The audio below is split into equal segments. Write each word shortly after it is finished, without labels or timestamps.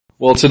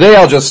Well, today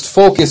I'll just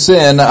focus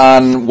in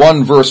on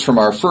one verse from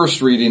our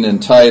first reading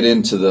and tie it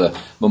into the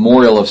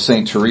memorial of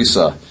St.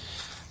 Teresa.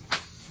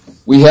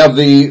 We have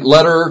the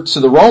letter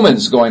to the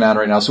Romans going on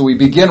right now. So we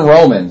begin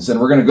Romans,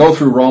 and we're going to go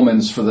through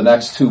Romans for the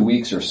next 2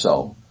 weeks or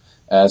so.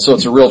 So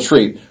it's a real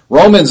treat.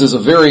 Romans is a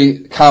very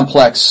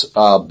complex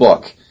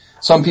book.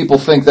 Some people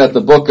think that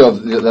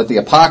the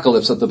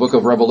Apocalypse, that the book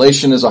of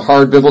Revelation is a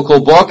hard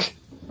biblical book.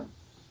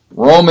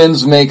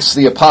 Romans makes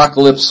the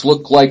Apocalypse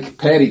look like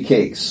patty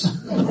cakes.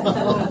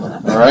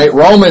 All right,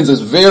 Romans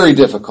is very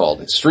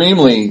difficult,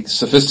 extremely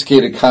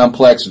sophisticated,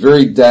 complex,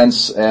 very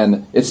dense,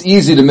 and it's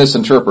easy to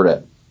misinterpret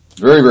it.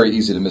 Very, very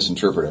easy to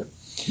misinterpret it.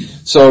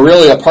 So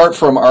really, apart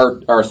from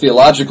our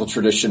theological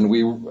tradition,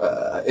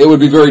 it would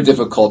be very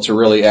difficult to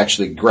really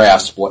actually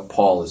grasp what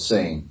Paul is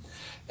saying.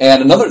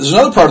 And there's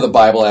another part of the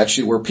Bible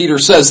actually where Peter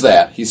says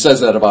that. He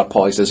says that about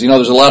Paul. He says,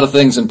 there's a lot of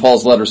things in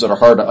Paul's letters that are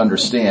hard to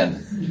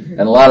understand. And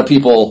a lot of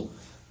people,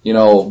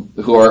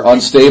 who are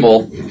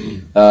unstable,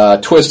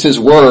 twist his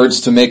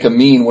words to make him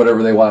mean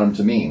whatever they want him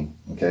to mean.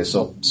 Okay,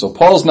 so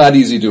Paul's not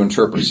easy to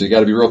interpret, so you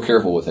gotta be real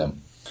careful with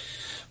him.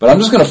 But I'm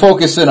just gonna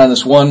focus in on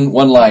this one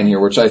line here,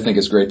 which I think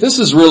is great. This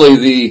is really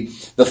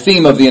the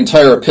theme of the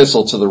entire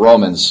epistle to the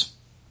Romans,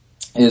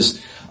 is,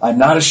 I'm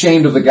not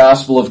ashamed of the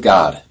gospel of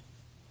God.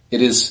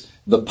 It is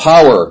the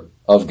power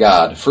of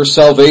God for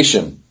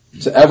salvation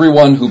to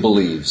everyone who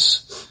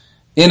believes.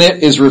 In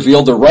it is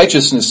revealed the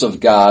righteousness of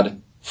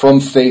God from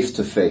faith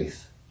to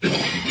faith.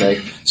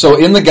 Okay? So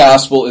in the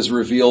gospel is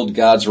revealed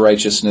God's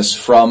righteousness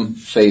from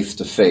faith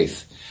to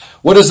faith.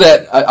 What is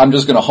that? I'm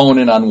just going to hone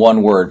in on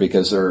one word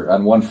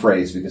on one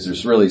phrase because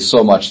there's really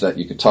so much that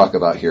you could talk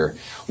about here.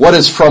 What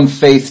does from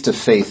faith to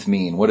faith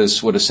mean? What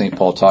is St.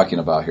 Paul talking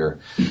about here?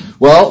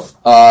 Well,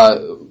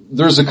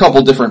 there's a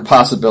couple different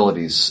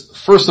possibilities.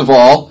 First of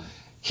all,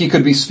 he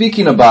could be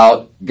speaking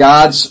about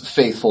God's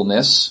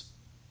faithfulness,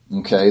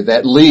 okay,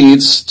 that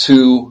leads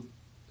to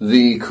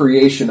the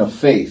creation of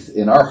faith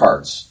in our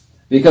hearts.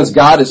 Because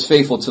God is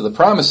faithful to the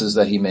promises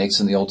that he makes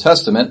in the Old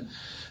Testament,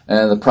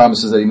 and the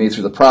promises that he made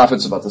through the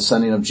prophets about the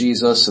sending of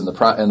Jesus, and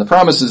the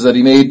promises that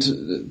he made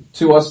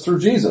to us through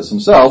Jesus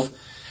himself.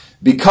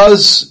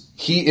 Because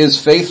he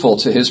is faithful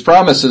to his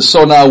promises,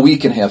 so now we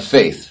can have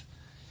faith.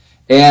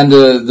 And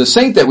the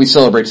saint that we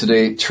celebrate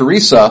today,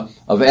 Teresa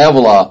of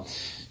Avila,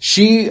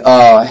 she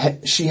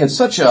had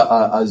such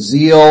a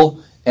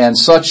zeal and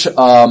such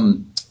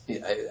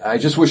I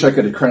just wish I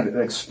could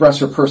express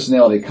her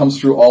personality. It comes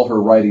through all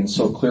her writing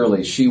so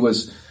clearly. She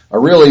was a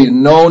really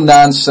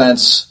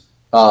no-nonsense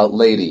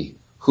lady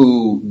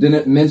who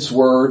didn't mince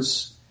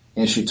words,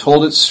 and she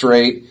told it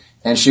straight,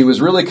 and she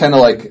was really kind of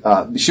like,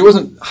 she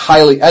wasn't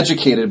highly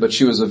educated, but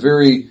she was a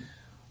very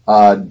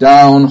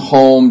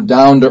down-home,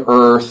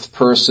 down-to-earth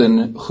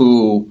person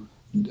who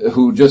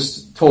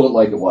just told it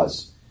like it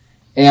was.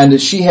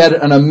 And she had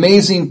an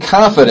amazing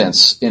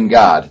confidence in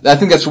God. I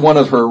think that's one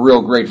of her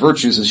real great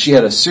virtues, is she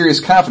had a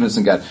serious confidence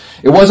in God.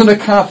 It wasn't a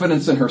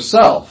confidence in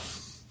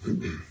herself.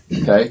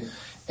 Okay?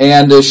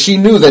 And she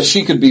knew that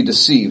she could be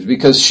deceived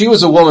because she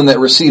was a woman that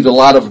received a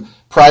lot of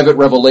private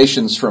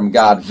revelations from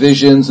God,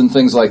 visions and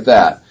things like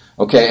that.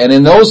 Okay? And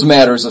in those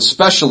matters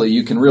especially,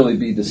 you can really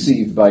be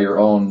deceived by your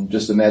own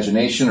just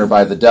imagination or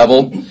by the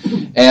devil.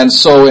 And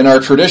so in our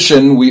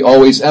tradition, we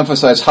always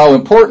emphasize how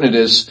important it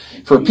is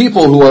for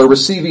people who are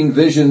receiving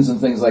visions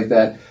and things like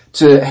that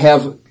to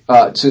have,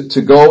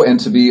 to go and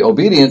to be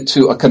obedient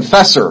to a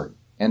confessor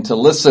and to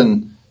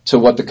listen to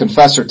what the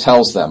confessor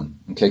tells them.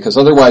 Okay? Because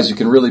otherwise you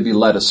can really be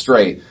led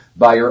astray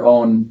by your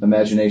own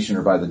imagination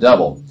or by the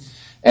devil.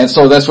 And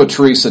so that's what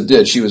Teresa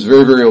did. She was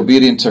very, very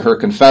obedient to her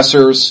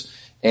confessors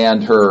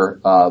and her,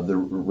 the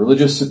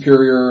religious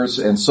superiors.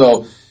 And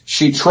so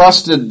she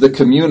trusted the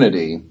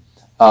community,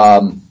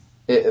 so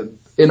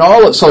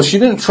she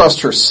didn't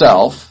trust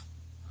herself.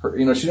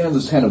 She didn't have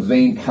this kind of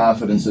vain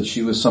confidence that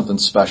she was something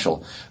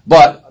special.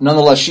 But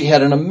nonetheless, she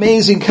had an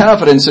amazing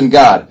confidence in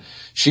God.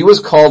 She was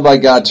called by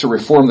God to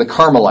reform the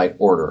Carmelite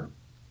order.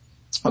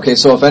 Okay,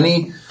 so if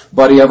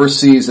anybody ever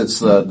sees, it's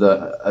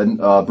the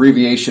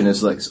abbreviation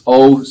is like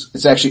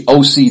it's actually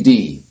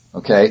OCD.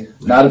 Okay,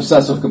 not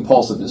obsessive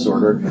compulsive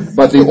disorder,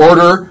 but the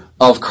order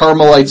of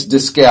Carmelites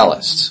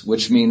Discalced,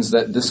 which means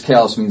that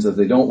discalced means that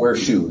they don't wear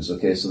shoes.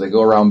 Okay, so they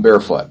go around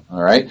barefoot.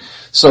 All right,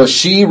 so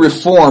she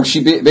reformed.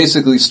 She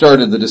basically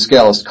started the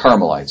Discalced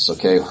Carmelites.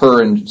 Okay,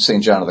 her and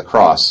St. John of the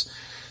Cross.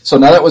 So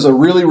now that was a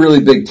really, really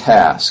big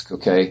task.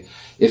 Okay,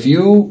 if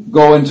you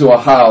go into a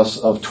house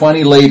of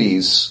 20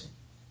 ladies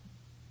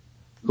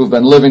who've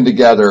been living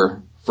together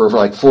for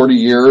like 40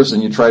 years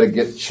and you try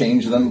to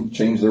change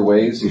their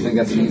ways, you think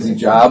that's an easy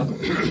job?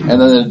 And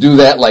then to do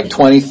that like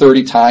 20,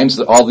 30 times,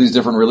 all these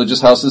different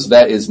religious houses,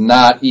 that is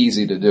not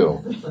easy to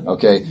do.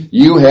 Okay?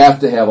 You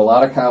have to have a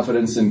lot of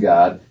confidence in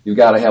God. You've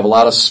got to have a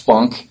lot of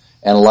spunk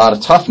and a lot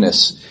of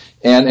toughness.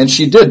 And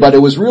she did, but it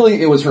was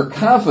her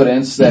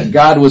confidence that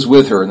God was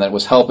with her and that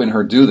was helping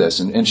her do this.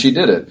 And she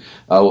did it,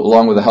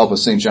 along with the help of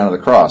St. John of the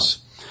Cross.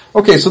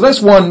 Okay, so that's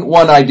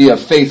one idea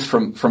of faith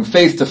from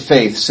faith to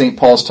faith. St.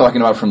 Paul's talking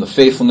about from the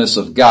faithfulness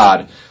of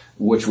God,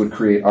 which would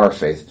create our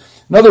faith.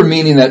 Another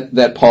meaning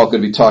that Paul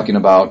could be talking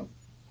about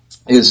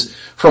is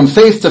from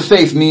faith to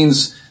faith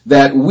means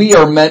that we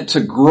are meant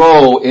to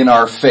grow in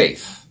our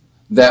faith,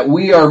 that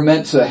we are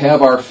meant to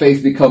have our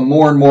faith become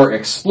more and more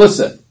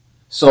explicit.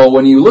 So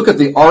when you look at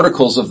the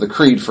articles of the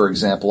creed, for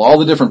example, all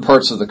the different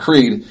parts of the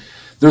creed,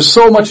 there's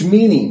so much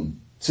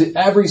meaning to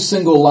every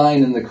single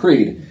line in the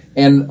creed.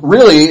 And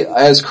really,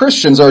 as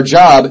Christians, our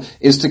job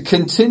is to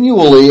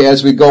continually,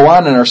 as we go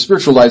on in our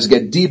spiritual lives,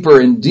 get deeper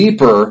and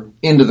deeper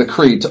into the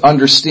creed, to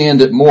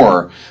understand it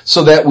more,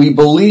 so that we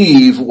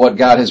believe what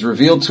God has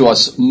revealed to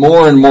us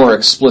more and more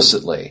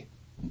explicitly.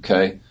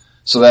 Okay?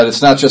 So that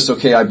it's not just,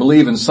 okay, I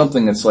believe in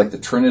something that's like the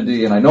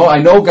Trinity, and I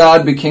know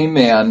God became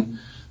man,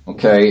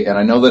 okay, and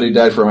I know that He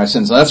died for my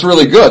sins. Now, that's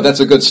really good.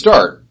 That's a good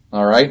start.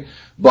 Alright?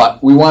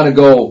 But we want to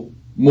go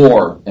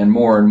more and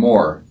more and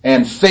more.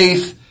 And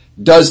faith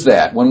does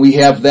that. When we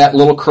have that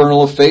little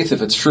kernel of faith,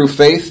 if it's true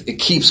faith, it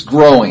keeps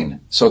growing.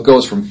 So it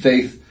goes from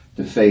faith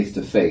to faith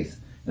to faith.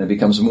 And it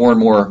becomes more and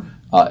more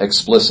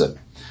explicit.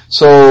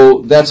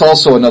 So that's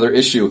also another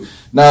issue.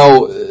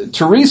 Now,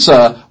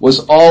 Teresa was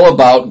all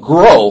about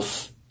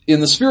growth in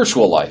the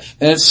spiritual life.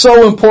 And it's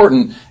so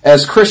important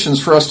as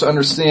Christians for us to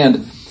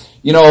understand,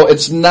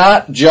 it's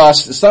not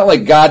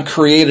like God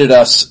created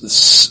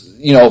us,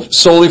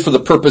 solely for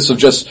the purpose of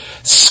just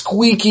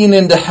squeaking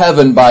into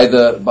heaven by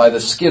the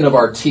skin of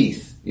our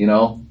teeth,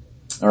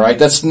 Alright?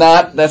 That's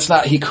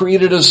not, He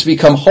created us to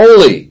become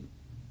holy.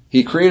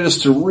 He created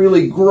us to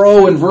really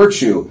grow in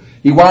virtue.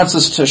 He wants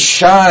us to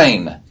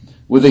shine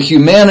with the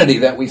humanity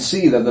that we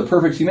see, the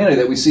perfect humanity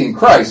that we see in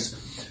Christ.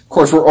 Of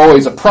course, we're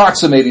always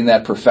approximating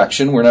that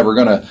perfection. We're never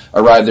going to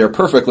arrive there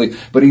perfectly,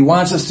 but He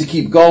wants us to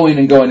keep going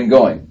and going and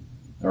going.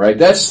 Alright,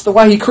 that's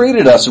why He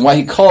created us and why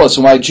He called us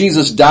and why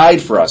Jesus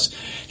died for us.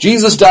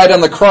 Jesus died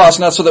on the cross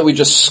not so that we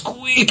just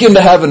squeak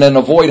into heaven and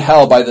avoid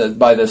hell by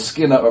the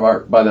skin of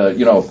our,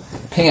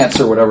 pants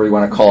or whatever you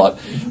want to call it.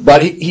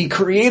 But He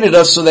created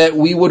us so that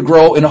we would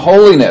grow in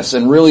holiness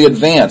and really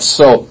advance.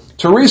 So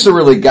Teresa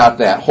really got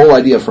that whole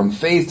idea from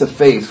faith to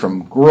faith,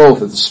 from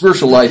growth. The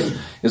spiritual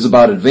life is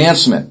about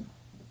advancement.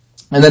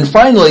 And then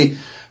finally,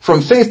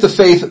 from faith to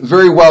faith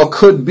very well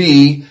could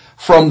be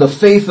from the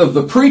faith of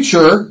the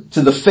preacher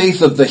to the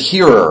faith of the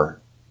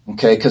hearer.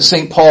 Okay, because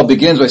St. Paul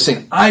begins by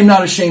saying, I'm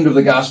not ashamed of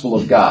the gospel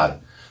of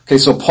God. Okay,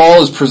 so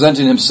Paul is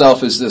presenting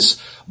himself as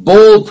this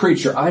bold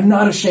preacher. I'm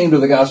not ashamed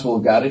of the gospel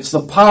of God. It's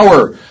the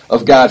power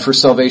of God for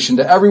salvation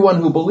to everyone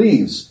who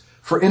believes.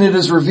 For in it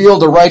is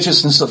revealed the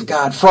righteousness of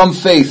God from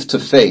faith to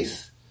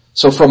faith.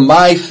 So from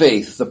my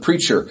faith, the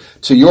preacher,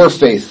 to your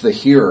faith, the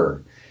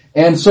hearer.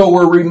 And so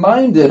we're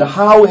reminded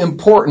how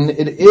important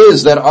it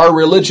is that our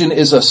religion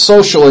is a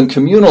social and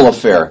communal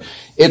affair.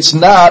 It's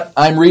not,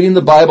 I'm reading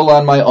the Bible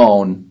on my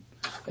own,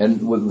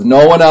 and with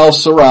no one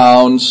else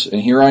around,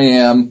 and here I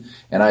am,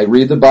 and I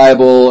read the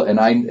Bible,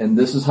 and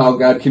this is how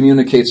God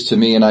communicates to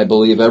me, and I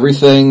believe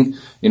everything,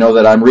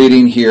 that I'm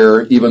reading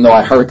here, even though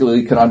I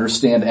hardly can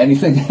understand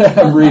anything that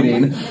I'm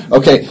reading.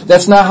 Okay,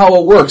 that's not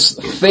how it works.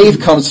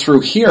 Faith comes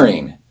through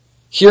hearing.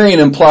 Hearing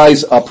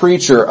implies a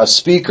preacher, a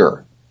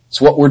speaker. It's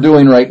what we're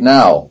doing right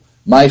now.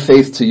 My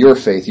faith to your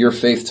faith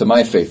to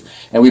my faith.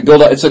 And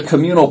it's a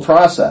communal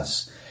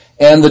process.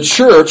 And the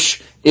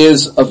church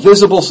is a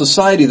visible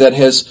society that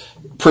has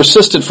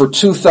persisted for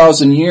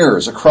 2,000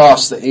 years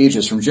across the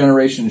ages, from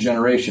generation to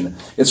generation.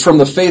 It's from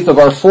the faith of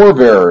our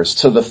forebears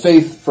to the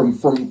faith from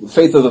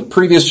faith of the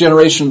previous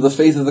generation to the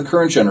faith of the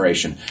current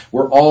generation.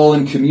 We're all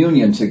in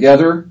communion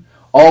together,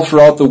 all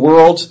throughout the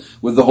world,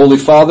 with the Holy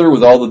Father,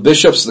 with all the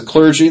bishops, the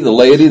clergy, the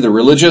laity, the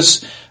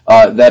religious,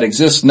 that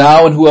exist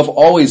now and who have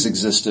always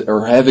existed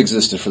or have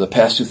existed for the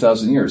past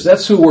 2,000 years.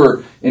 That's who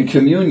we're in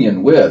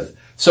communion with.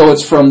 So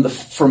it's from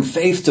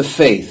faith to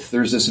faith.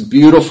 There's this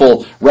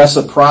beautiful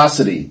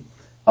reciprocity,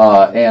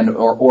 and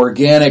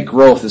organic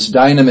growth, this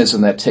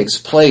dynamism that takes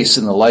place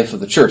in the life of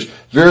the church.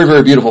 Very,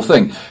 very beautiful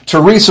thing.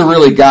 Teresa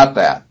really got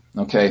that.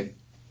 Okay.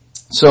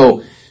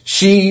 So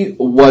she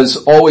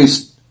was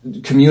always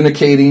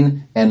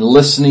communicating and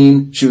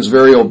listening. She was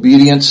very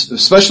obedient,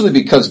 especially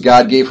because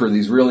God gave her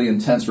these really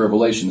intense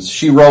revelations.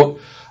 She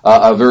wrote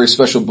a very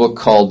special book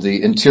called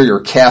The Interior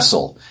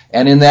Castle.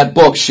 And in that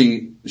book,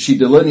 she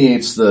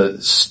delineates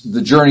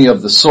the journey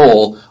of the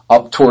soul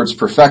up towards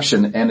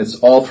perfection, and it's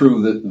all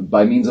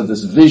by means of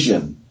this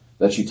vision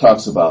that she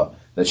talks about,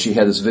 that she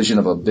had this vision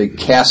of a big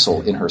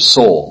castle in her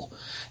soul.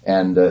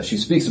 And she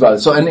speaks about it.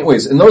 So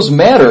anyways, in those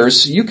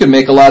matters, you can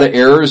make a lot of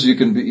errors, you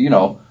can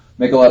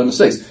make a lot of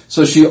mistakes.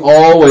 So she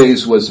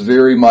always was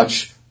very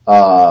much,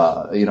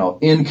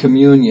 in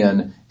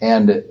communion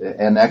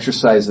and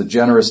exercised a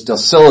generous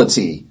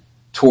docility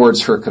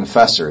towards her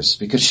confessors,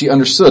 because she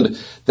understood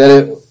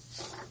that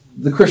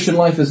the Christian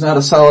life is not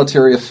a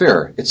solitary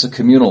affair. It's a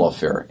communal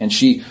affair. And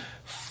she,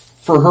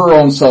 for her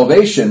own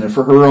salvation and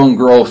for her own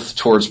growth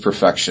towards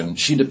perfection,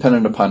 she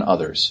depended upon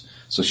others.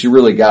 So she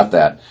really got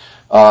that.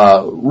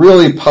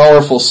 Really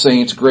powerful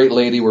saint, great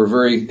lady. We're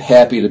very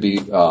happy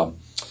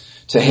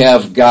to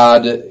have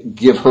God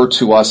give her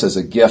to us as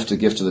a gift to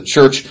the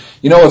church.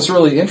 It's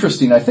really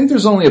interesting. I think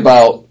there's only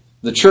about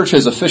the church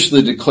has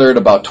officially declared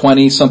about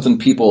 20-something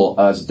people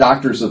as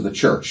doctors of the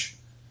church.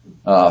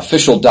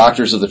 Official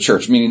doctors of the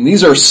church, meaning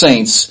these are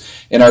saints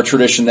in our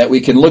tradition that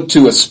we can look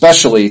to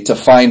especially to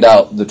find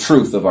out the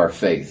truth of our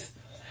faith.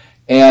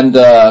 And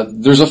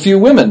there's a few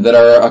women that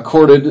are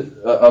accorded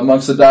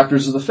amongst the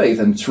doctors of the faith,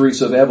 and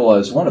Teresa of Avila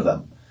is one of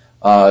them.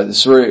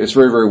 It's very,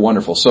 very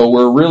wonderful. So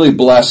we're really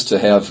blessed to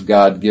have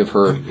God give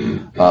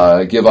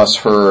us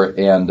her,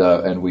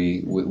 and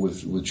we,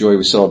 with joy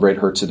we celebrate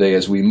her today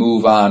as we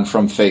move on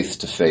from faith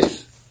to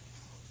faith.